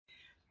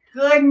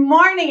Good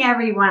morning,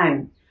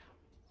 everyone.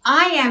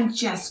 I am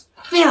just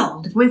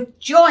filled with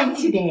joy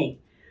today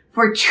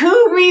for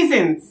two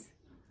reasons.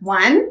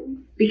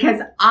 One,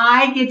 because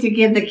I get to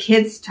give the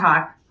kids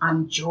talk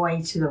on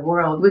Joy to the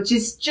World, which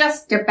is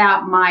just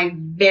about my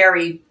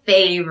very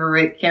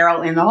favorite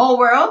carol in the whole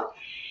world.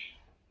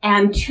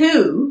 And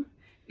two,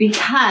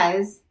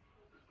 because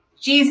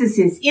Jesus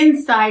is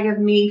inside of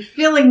me,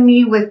 filling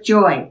me with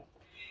joy.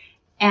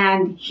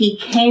 And he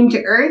came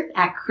to earth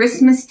at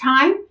Christmas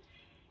time,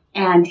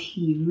 and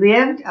he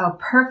lived a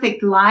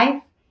perfect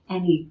life,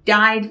 and he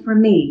died for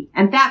me.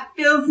 And that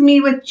fills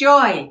me with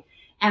joy.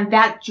 And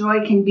that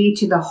joy can be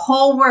to the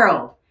whole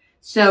world.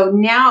 So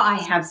now I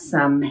have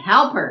some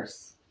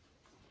helpers.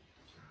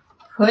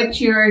 Put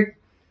your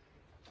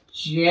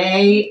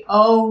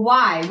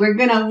J-O-Y. We're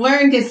going to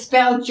learn to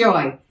spell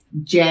joy.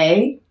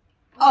 J-O-Y.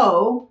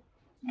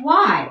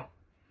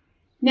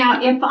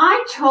 Now, if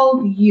I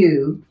told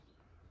you,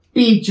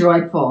 be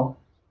joyful,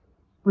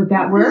 would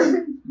that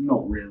work?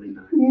 Not really,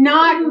 no.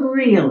 Not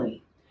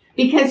really.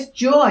 Because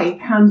joy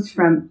comes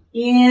from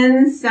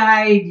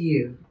inside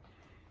you.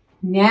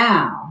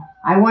 Now,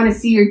 I want to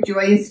see your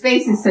joyous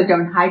faces, so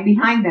don't hide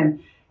behind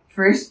them.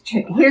 First,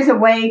 here's a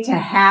way to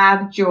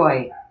have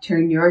joy.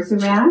 Turn yours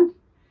around.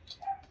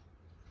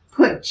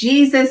 Put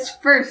Jesus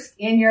first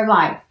in your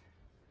life.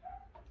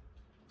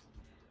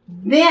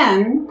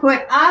 Then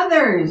put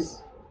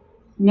others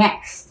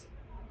next.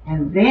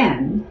 And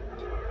then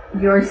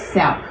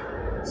yourself.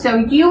 So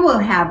you will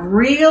have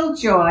real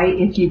joy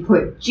if you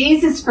put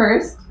Jesus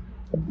first,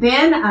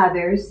 then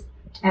others,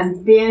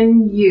 and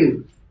then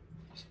you.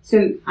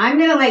 So I'm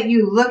going to let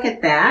you look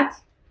at that.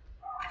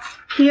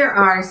 Here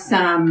are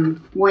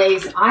some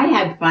ways I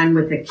had fun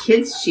with the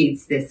kids'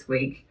 sheets this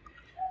week.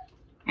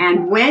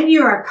 And when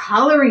you are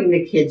coloring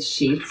the kids'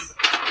 sheets,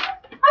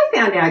 I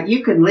found out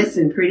you can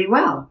listen pretty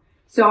well.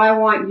 So I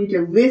want you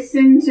to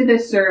listen to the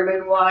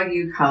sermon while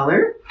you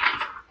color.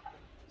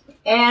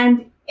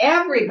 And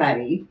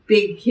everybody,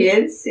 big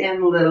kids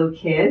and little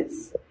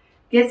kids,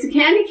 gets a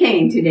candy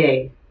cane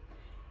today.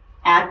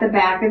 At the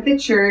back of the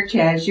church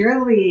as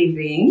you're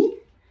leaving.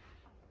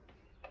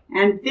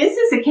 And this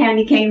is a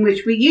candy cane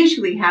which we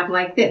usually have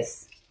like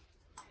this.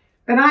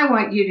 But I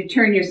want you to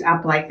turn yours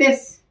up like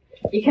this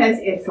because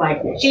it's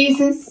like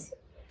Jesus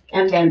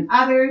and then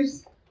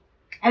others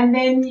and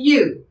then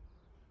you.